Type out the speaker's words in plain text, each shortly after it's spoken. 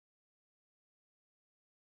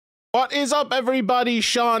What is up, everybody?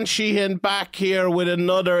 Sean Sheehan back here with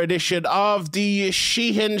another edition of the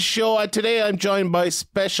Sheehan Show. And today I'm joined by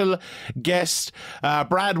special guest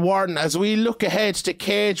Brad Wharton as we look ahead to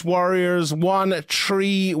Cage Warriors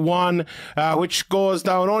 131, which goes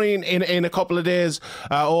down only in a couple of days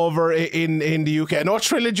over in the UK. No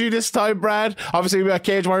trilogy this time, Brad. Obviously, we got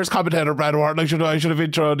Cage Warriors commentator Brad Wharton. I should have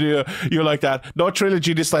introed you like that. No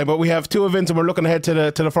trilogy this time, but we have two events and we're looking ahead to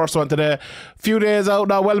the first one today. Few days out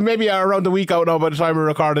now. Well, maybe around a week out now by the time we're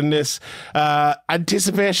recording this.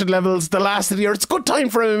 Anticipation levels, the last of the year. It's a good time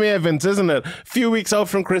for MMA events, isn't it? Few weeks out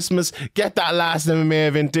from Christmas, get that last MMA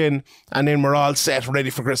event in, and then we're all set,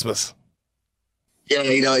 ready for Christmas. Yeah,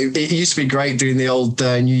 it used to be great doing the old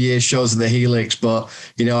New Year's shows at the Helix, but,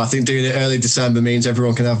 I think doing it early December means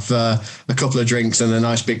everyone can have a couple of drinks and a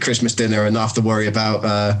nice big Christmas dinner and not have to worry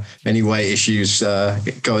about any weight issues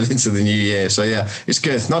going into the new year. So, yeah, it's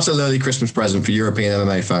good. Nice little early Christmas present for European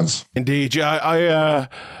MMA fans. Indeed, yeah.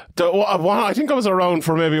 I think I was around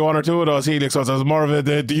for maybe one or two of those Helix ones. I was more of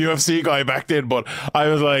the UFC guy back then, but I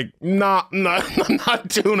was like, I'm not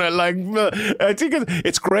doing it. Like, I think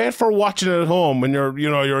it's great for watching it at home when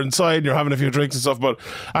you're inside and you're having a few drinks and stuff, but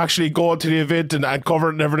actually going to the event and cover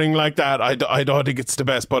it and everything like that, I don't think it's the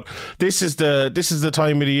best. But this is the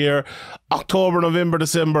time of the year. October, November,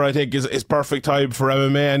 December, I think is perfect time for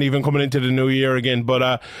MMA, and even coming into the new year again.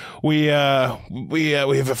 But we have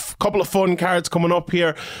a couple of fun cards coming up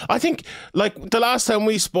here. I think, like the last time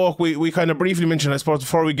we spoke, we kind of briefly mentioned, I suppose,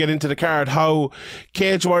 before we get into the card, how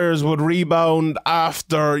Cage Warriors would rebound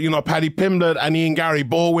after, Paddy Pimblett and Ian Gary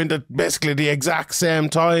both went at basically the exact same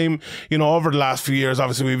time, over the last few years.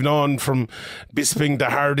 Obviously, we've known from Bisping to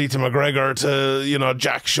Hardy to McGregor to,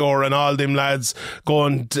 Jack Shore and all them lads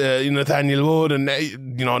going to, Nathaniel Wood and,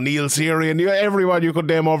 Neil Seary and everyone you could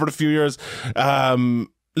name over the few years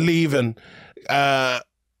leaving.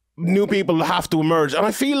 New people have to emerge, and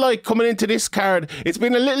I feel like coming into this card, it's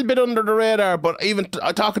been a little bit under the radar. But even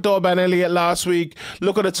I talked to Oban Elliott last week,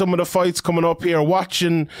 looking at some of the fights coming up here,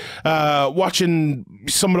 watching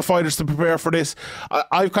some of the fighters to prepare for this.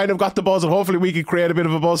 I've kind of got the buzz, and hopefully we can create a bit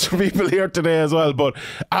of a buzz for people here today as well. But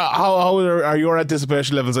how are your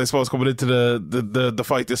anticipation levels, I suppose, coming into the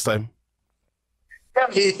fight this time?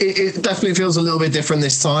 It definitely feels a little bit different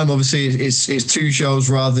this time. Obviously, it's two shows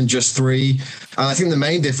rather than just three. And I think the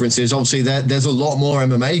main difference is obviously there's a lot more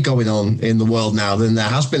MMA going on in the world now than there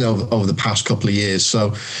has been over the past couple of years.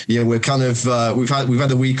 So yeah, we're kind of we've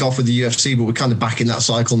had a week off with the UFC, but we're kind of back in that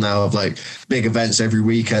cycle now of like big events every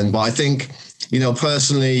weekend. But I think,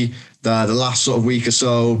 personally, the last sort of week or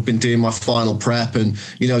so, been doing my final prep and,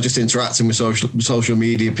 just interacting with social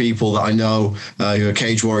media people that I know who are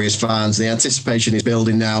Cage Warriors fans. The anticipation is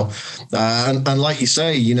building now. And like you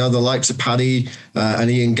say, the likes of Paddy and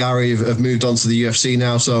Ian Gary have moved on to the UFC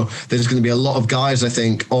now. So there's going to be a lot of guys, I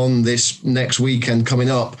think, on this next weekend coming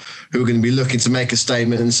up who are going to be looking to make a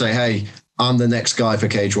statement and say, hey, I'm the next guy for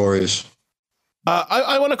Cage Warriors.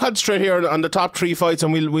 I want to concentrate here on the top three fights,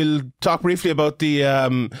 and we'll talk briefly about the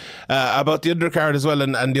undercard as well,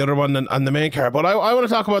 and the other one and the main card. But I want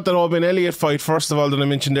to talk about that Oban Elliott fight first of all that I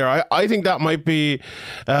mentioned there. I think that might be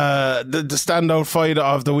the standout fight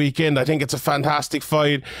of the weekend. I think it's a fantastic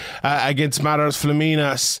fight against Matters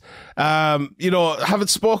Flaminas. Having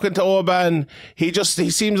spoken to Oban, he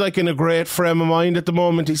seems like in a great frame of mind at the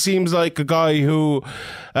moment. He seems like a guy who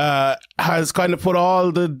has kind of put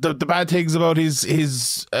all the bad things about his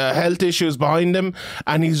health issues behind him,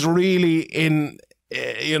 and he's really in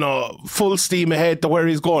full steam ahead to where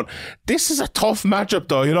he's going. This is a tough matchup,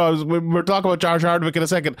 though. We're talking about George Hardwick in a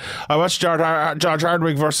second. I watched George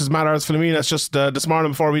Hardwick versus Matters Flaminas just this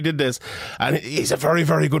morning before we did this, and he's a very,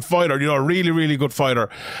 very good fighter. Really, really good fighter.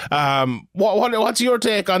 What's your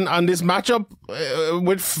take on this matchup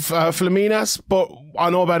with Flaminas, but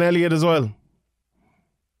on Oban Elliott as well?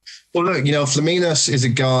 Well, look, Flaminas is a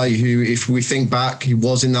guy who, if we think back, he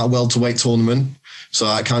was in that welterweight tournament. So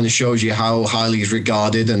that kind of shows you how highly he's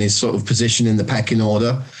regarded and his sort of position in the pecking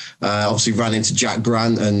order. Obviously ran into Jack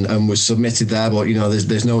Grant and was submitted there, but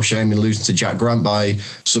there's no shame in losing to Jack Grant by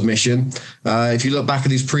submission. If you look back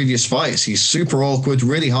at his previous fights, he's super awkward,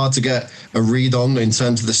 really hard to get a read on in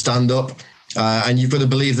terms of the stand-up. And you've got to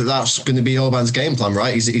believe that that's going to be Oban's game plan,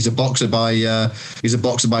 right? He's a boxer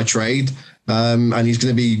by trade. And he's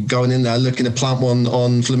going to be going in there looking to plant one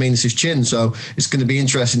on Flaminas' chin. So it's going to be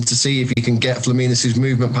interesting to see if he can get Flaminas'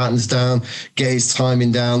 movement patterns down, get his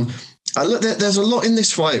timing down. Look, there's a lot in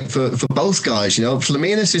this fight for both guys. You know,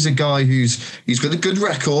 Flaminis is a guy he's got a good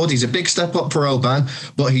record. He's a big step up for Oban,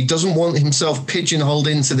 but he doesn't want himself pigeonholed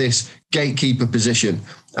into this gatekeeper position.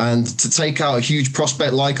 And to take out a huge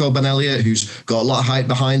prospect like Oban Elliott, who's got a lot of hype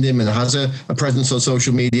behind him and has a presence on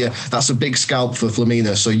social media, that's a big scalp for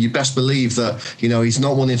Flaminis. So you best believe that, you know, he's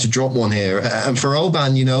not wanting to drop one here. And for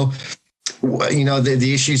Oban,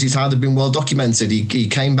 the issues he's had have been well documented. He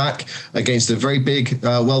came back against a very big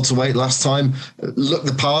welterweight last time, looked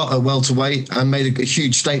the part at welterweight and made a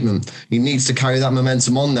huge statement. He needs to carry that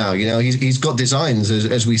momentum on now. You know, he's got designs,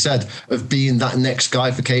 as we said, of being that next guy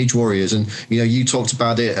for Cage Warriors. And, you know, you talked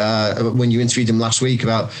about it when you interviewed him last week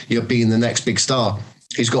about, you know, being the next big star.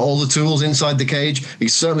 He's got all the tools inside the cage.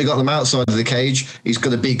 He's certainly got them outside of the cage. He's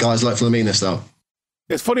going to beat guys like Flaminis, though.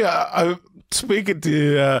 It's funny, I speaking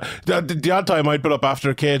to the odd time I'd put up after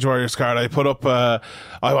a Cage Warriors card, I put up I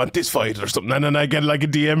want this fight or something, and then I get like a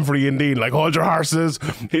DM for Ian Dean, like, hold your horses,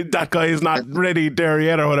 that guy is not ready there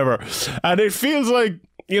yet or whatever. And it feels like,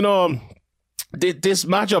 you know, this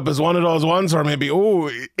matchup is one of those ones where maybe,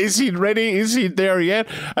 is he ready? Is he there yet?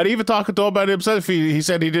 And even talking to him about himself, he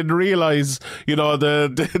said he didn't realize, you know,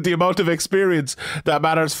 the amount of experience that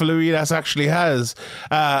Matters Flaminis actually has.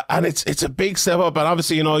 And it's a big step up. And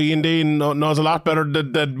obviously, you know, Ian Dean knows a lot better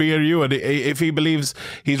than me or you. And if he believes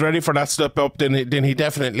he's ready for that step up, then he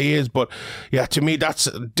definitely is. But yeah, to me, that's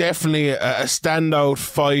definitely a standout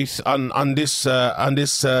fight on this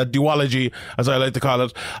duology, as I like to call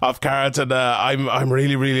it, of cards. And I'm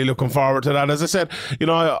really, really looking forward to that. As I said, you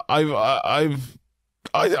know, I've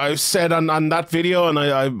said on that video, and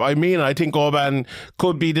I think Oban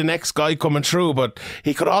could be the next guy coming through, but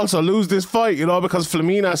he could also lose this fight, you know, because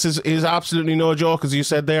Flaminis is absolutely no joke, as you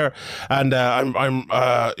said there. And I'm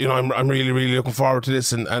really, really looking forward to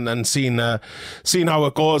this and seeing how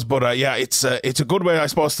it goes. But yeah, it's a good way, I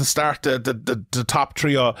suppose, to start the top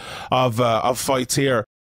trio of fights here.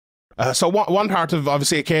 So one part of,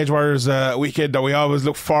 obviously, a Cage Warriors weekend that we always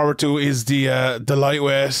look forward to is the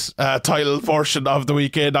lightweight title portion of the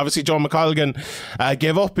weekend. Obviously, Joe McColgan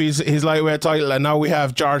gave up his lightweight title, and now we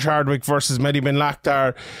have George Hardwick versus Mehdi Ben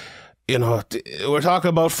Lakhtar. You know, we're talking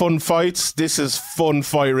about fun fights. This is fun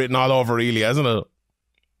fight written all over, really, isn't it?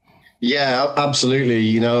 Yeah, absolutely.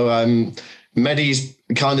 You know, Mehdi's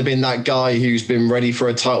kind of been that guy who's been ready for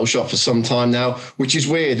a title shot for some time now, which is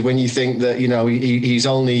weird when you think that, you know, he's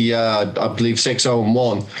only, I believe,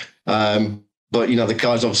 6-0-1. But, you know, the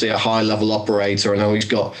guy's obviously a high-level operator. I know he's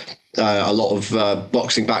got a lot of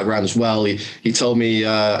boxing background as well. He told me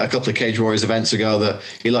a couple of Cage Warriors events ago that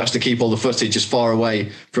he likes to keep all the footage as far away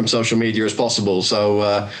from social media as possible,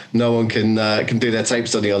 so no one can do their tape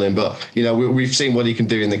study on him. But, you know, we've seen what he can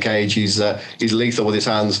do in the cage. He's lethal with his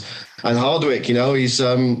hands. And Hardwick, you know, he's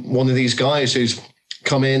one of these guys who's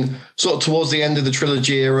come in sort of towards the end of the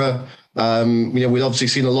trilogy era. You know, we'd obviously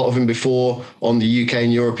seen a lot of him before on the UK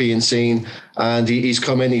and European scene, and he's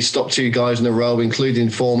come in, he's stopped two guys in a row, including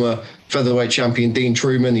former featherweight champion Dean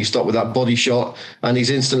Truman. He stopped with that body shot, and he's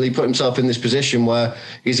instantly put himself in this position where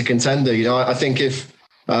he's a contender. You know, I think if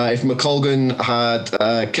McColgan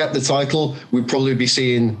had kept the title, we'd probably be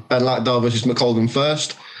seeing Ben Lakhtar versus McColgan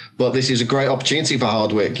first. But this is a great opportunity for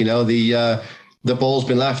Hardwick. You know, the ball's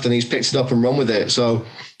been left and he's picked it up and run with it. So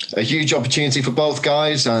a huge opportunity for both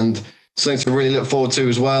guys, and something to really look forward to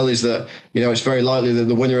as well is that, you know, it's very likely that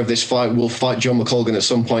the winner of this fight will fight John McColgan at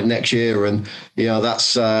some point next year. And, you know,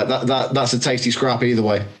 that's a tasty scrap either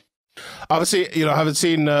way. Obviously, you know, having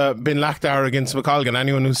seen Ben Lakhtar against McColgan,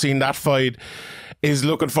 anyone who's seen that fight is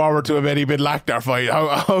looking forward to a Mehdi Ben Lakhtar fight.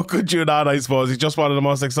 How could you not? I suppose he's just one of the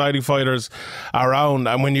most exciting fighters around.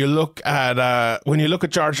 And when you look at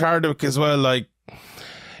George Hardwick as well, like,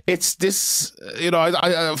 it's this, you know,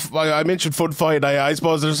 I mentioned fun fight. I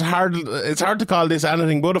suppose it's hard to call this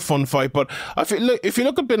anything but a fun fight. But I feel, if you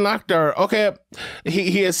look at Ben Lakhtar, okay,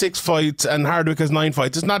 he has 6 fights and Hardwick has 9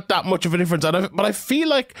 fights. It's not that much of a difference. But I feel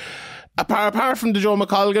like, apart from the Joe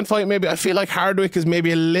McColgan fight, maybe I feel like Hardwick is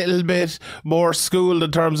maybe a little bit more schooled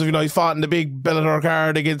in terms of, you know, he fought in the big Bellator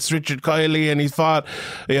card against Richard Kiley, and he's fought,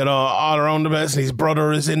 you know, all around the best, and his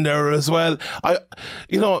brother is in there as well. I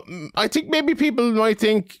think maybe people might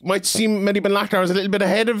see Mehdi Ben Lakhtar as a little bit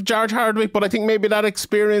ahead of George Hardwick, but I think maybe that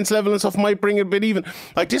experience level and stuff might bring it a bit even.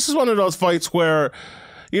 Like, this is one of those fights where,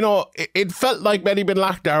 you know, it felt like Mehdi Ben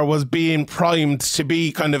Lakhtar was being primed to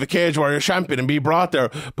be kind of a Cage Warrior champion and be brought there,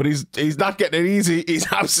 but he's not getting it easy. He's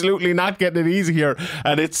absolutely not getting it easy here,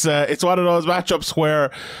 and it's one of those matchups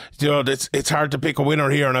where, you know, it's hard to pick a winner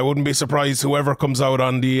here, and I wouldn't be surprised whoever comes out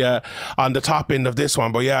on the top end of this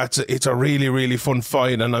one. But yeah, it's a really, really fun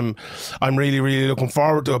fight, and I'm really, really looking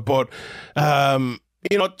forward to it. But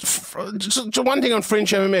you know, just one thing on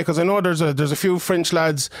French MMA, because I know there's a few French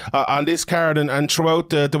lads on this card and throughout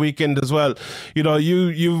the weekend as well. You know,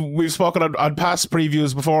 we've spoken on past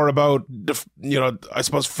previews before about I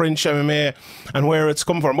suppose French MMA and where it's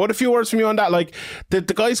come from. But a few words from you on that, like the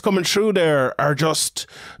guys coming through there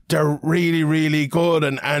they're really, really good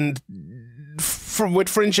and with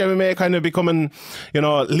French MMA kind of becoming,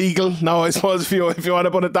 legal now, I suppose, if you want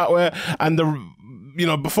to put it that way, and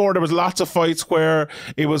before there was lots of fights where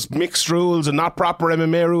it was mixed rules and not proper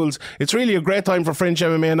MMA rules. It's really a great time for French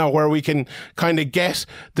MMA now, where we can kind of get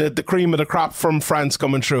the cream of the crop from France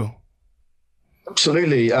coming through.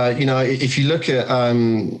 Absolutely. If you look at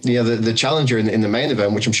the challenger in the main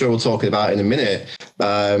event, which I'm sure we'll talk about in a minute,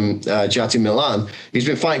 Jati Milan, he's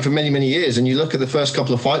been fighting for many, many years. And you look at the first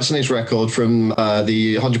couple of fights on his record from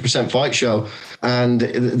the 100% Fight Show, and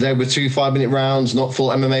there were 2 5-minute rounds, not full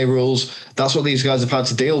MMA rules. That's what these guys have had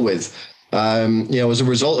to deal with. As a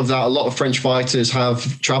result of that, a lot of French fighters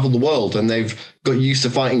have traveled the world, and they've got used to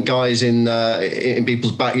fighting guys in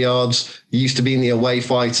people's backyards, used to being the away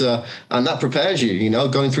fighter, and that prepares you,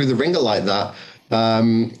 going through the ringer like that.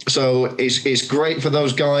 So it's great for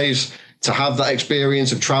those guys to have that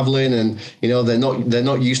experience of traveling, and they're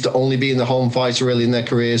not used to only being the home fighter really in their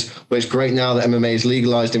careers. But it's great now that MMA is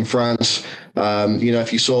legalized in France.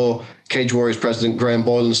 If you saw Cage Warriors president Graham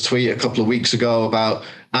Boylan's tweet a couple of weeks ago about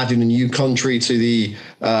adding a new country to the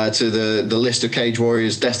list of Cage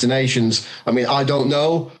Warriors destinations, I mean, I don't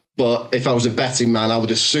know, but if I was a betting man, I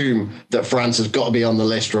would assume that France has got to be on the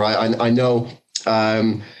list, right? I know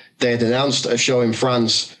they had announced a show in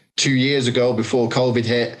France 2 years ago before COVID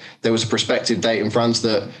hit. There was a prospective date in France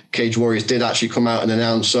that Cage Warriors did actually come out and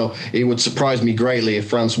announce. So it would surprise me greatly if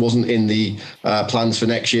France wasn't in the plans for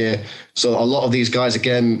next year. So a lot of these guys,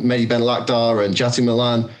 again, Mehdi Ben Lakhdar and Jati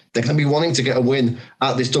Milan, they're going to be wanting to get a win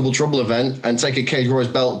at this Double Trouble event and take a Cage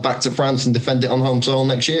Warriors belt back to France and defend it on home soil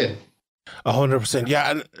next year. 100%,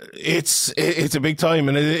 yeah, and it's a big time,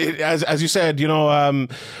 and as you said,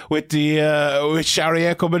 with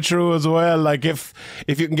Sharia coming through as well, like if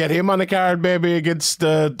you can get him on the card, maybe against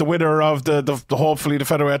the winner of the hopefully the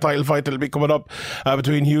featherweight title fight that'll be coming up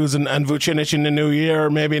between Hughes and Vucinic in the new year,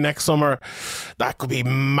 maybe next summer, that could be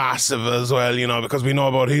massive as well, because we know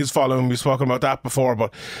about his following. We've spoken about that before,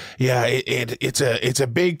 but yeah, it's a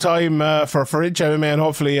big time for French MMA, and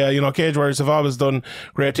hopefully Cage Warriors have always done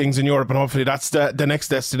great things in Europe, and hopefully that's the next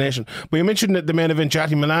destination. But you mentioned the main event,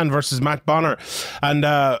 Jati Milan versus Matt Bonner, and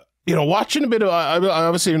watching a bit of, I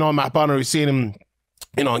obviously Matt Bonner, we've seen him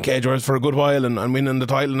in Cage Warriors for a good while and winning the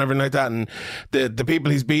title and everything like that, and the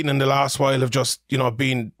people he's beaten in the last while have just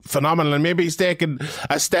been phenomenal, and maybe he's taken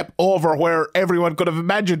a step over where everyone could have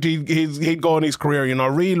imagined he'd go in his career,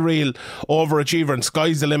 real overachiever, and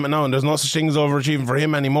sky's the limit now, and there's no such thing as overachieving for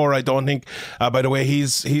him anymore, I don't think, by the way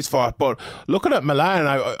he's fought. But looking at Milan,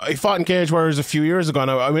 I fought in Cage Warriors a few years ago,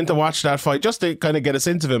 and I went to watch that fight just to kind of get a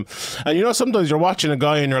sense of him, and sometimes you're watching a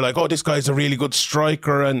guy and you're like, oh, this guy's a really good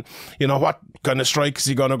striker, and what kind of strikes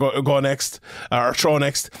he gonna go next or throw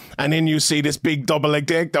next, and then you see this big double leg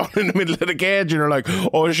takedown in the middle of the cage, and you're like,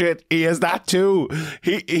 oh shit, he has that too.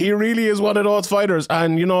 He really is one of those fighters,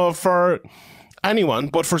 and for anyone,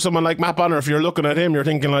 but for someone like Matt Bonner, if you're looking at him, you're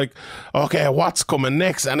thinking like, okay, what's coming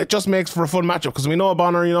next? And it just makes for a fun matchup, because we know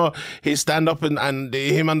Bonner, he's stand up and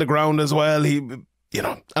him on the ground as well. He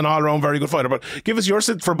an all-around very good fighter. But give us your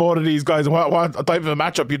sense for both of these guys, and what type of a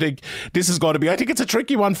matchup you think this is going to be. I think it's a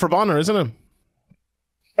tricky one for Bonner, isn't it?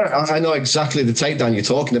 I know exactly the takedown you're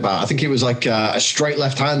talking about. I think it was like a straight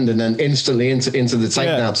left hand and then instantly into the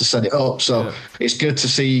takedown to set it up. So it's good to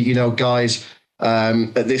see, guys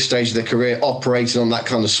at this stage of their career operating on that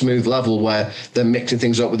kind of smooth level where they're mixing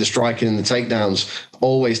things up with the striking and the takedowns.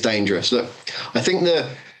 Always dangerous. Look, I think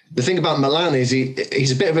the thing about Milan is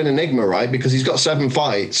he's a bit of an enigma, right? Because he's got 7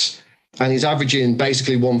 fights and he's averaging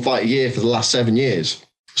basically 1 fight a year for the last 7 years.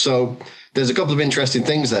 So there's a couple of interesting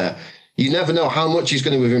things there. You never know how much he's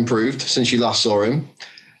going to have improved since you last saw him.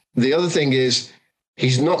 The other thing is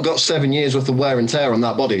he's not got 7 years worth of wear and tear on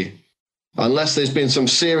that body. Unless there's been some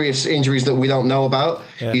serious injuries that we don't know about,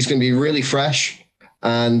 he's going to be really fresh.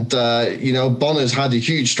 And, Bonner's had a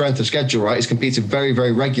huge strength of schedule, right? He's competed very,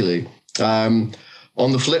 very regularly. On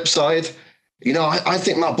the flip side, I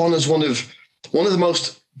think Matt Bonner's one of the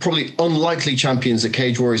most probably unlikely champions that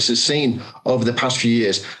Cage Warriors has seen over the past few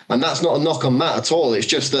years. And that's not a knock on Matt at all. It's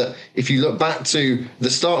just that if you look back to the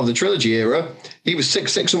start of the trilogy era, he was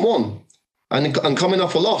 6-1 and coming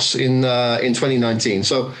off a loss in 2019.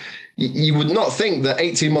 So you would not think that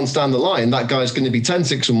 18 months down the line, that guy's going to be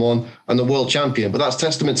 10-6-1 and the world champion. But that's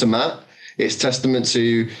testament to Matt. It's testament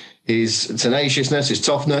to his tenaciousness, his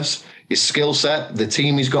toughness. his skill set, the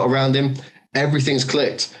team he's got around him, everything's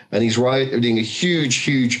clicked, and he's riding a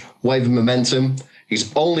huge wave of momentum.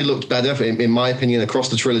 He's only looked better, in my opinion, across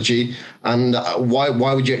the trilogy. And why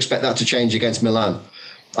would you expect that to change against Milan?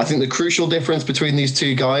 I think the crucial difference between these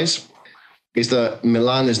two guys is that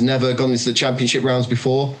Milan has never gone into the championship rounds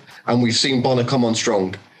before, and we've seen Bonner come on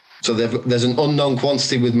strong. So there's an unknown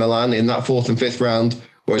quantity with Milan in that 4th and 5th round,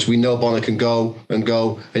 whereas we know Bonner can go, and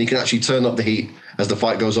he can actually turn up the heat as the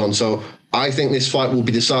fight goes on. So I think this fight will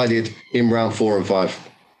be decided in round 4 and 5.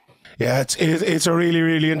 Yeah, it's a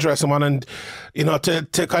really interesting one, and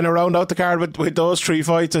to kind of round out the card with those 3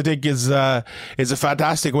 fights, I think is a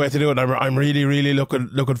fantastic way to do it. I'm really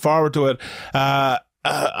looking forward to it.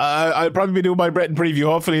 I'll probably be doing my betting preview.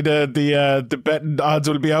 Hopefully the betting odds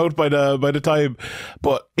will be out by the time,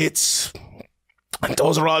 but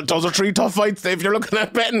those are 3 tough fights. If you're looking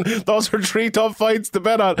at betting, those are 3 tough fights to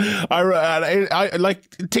bet on. I like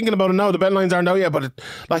thinking about it now. The betting lines aren't out yet, but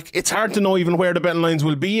it's hard to know even where the betting lines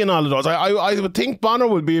will be in all of those. I would think Bonner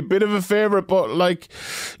will be a bit of a favourite, but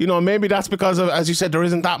maybe that's because of, as you said, there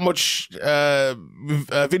isn't that much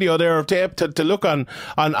video there of tape to look on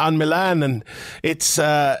Milan, and it's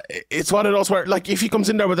one of those where if he comes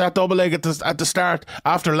in there with that double leg at the start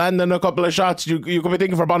after landing a couple of shots, you could be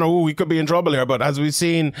thinking for Bonner, he could be in trouble here, but as we've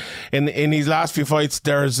seen in his last few fights,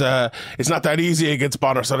 it's not that easy against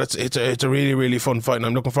Bonner, so it's a really fun fight, and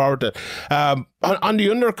I'm looking forward to it. On the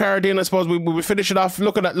undercard, then I suppose we finish it off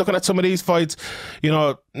looking at some of these fights.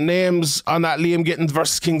 Names on that: Liam Gittins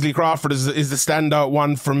versus Kingsley Crawford is the standout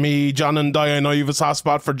one for me. John and Di, I know you've a soft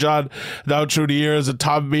spot for John down through the years, and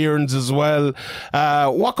Tom Byrnes as well.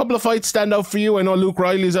 What couple of fights stand out for you? I know Luke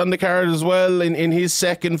Riley's on the card as well in his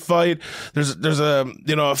second fight. There's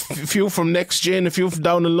a few from next gen, a few from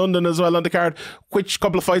down in London as well on the card. Which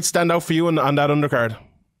couple of fights stand out for you on that undercard?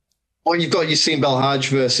 Well, you've got Yassine Belhaj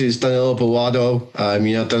versus Danilo Buado.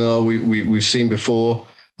 Danilo we've seen before,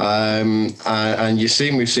 and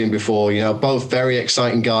Yassine we've seen before. Both very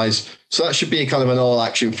exciting guys. So that should be kind of an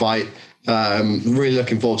all-action fight. Really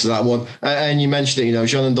looking forward to that one. And you mentioned it,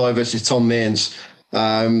 Jean Ndoye versus Tom Mearns.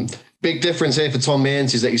 Big difference here for Tom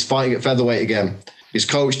Mearns is that he's fighting at featherweight again. His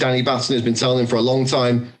coach, Danny Batten, has been telling him for a long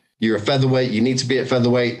time, you're a featherweight, you need to be at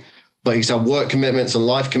featherweight. But he's had work commitments and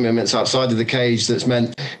life commitments outside of the cage that's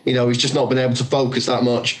meant, he's just not been able to focus that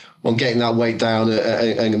much on getting that weight down,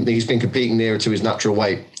 and he's been competing nearer to his natural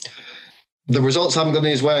weight. The results haven't gone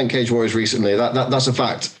his way in Cage Warriors recently. That's a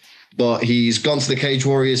fact. But he's gone to the Cage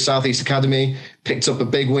Warriors Southeast Academy, picked up a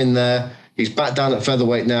big win there. He's back down at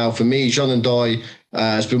featherweight now. For me, Jean Ndoye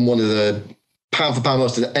has been one of the pound-for-pound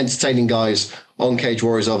most entertaining guys on Cage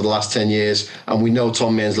Warriors over the last 10 years, and we know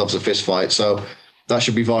Tom Mearns loves a fist fight, so that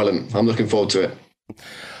should be violent. I'm looking forward to it.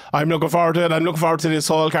 I'm looking forward to it. I'm looking forward to this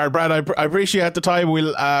whole card, Brad. I appreciate the time.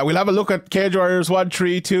 We'll have a look at Cage Warriors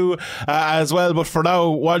 132 as well. But for now,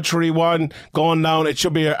 131 going down. It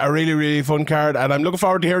should be a really fun card, and I'm looking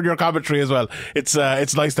forward to hearing your commentary as well. It's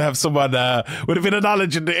nice to have someone with a bit of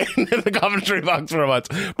knowledge in the commentary box for once.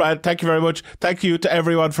 Brad, thank you very much. Thank you to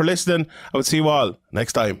everyone for listening. I will see you all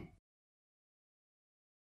next time.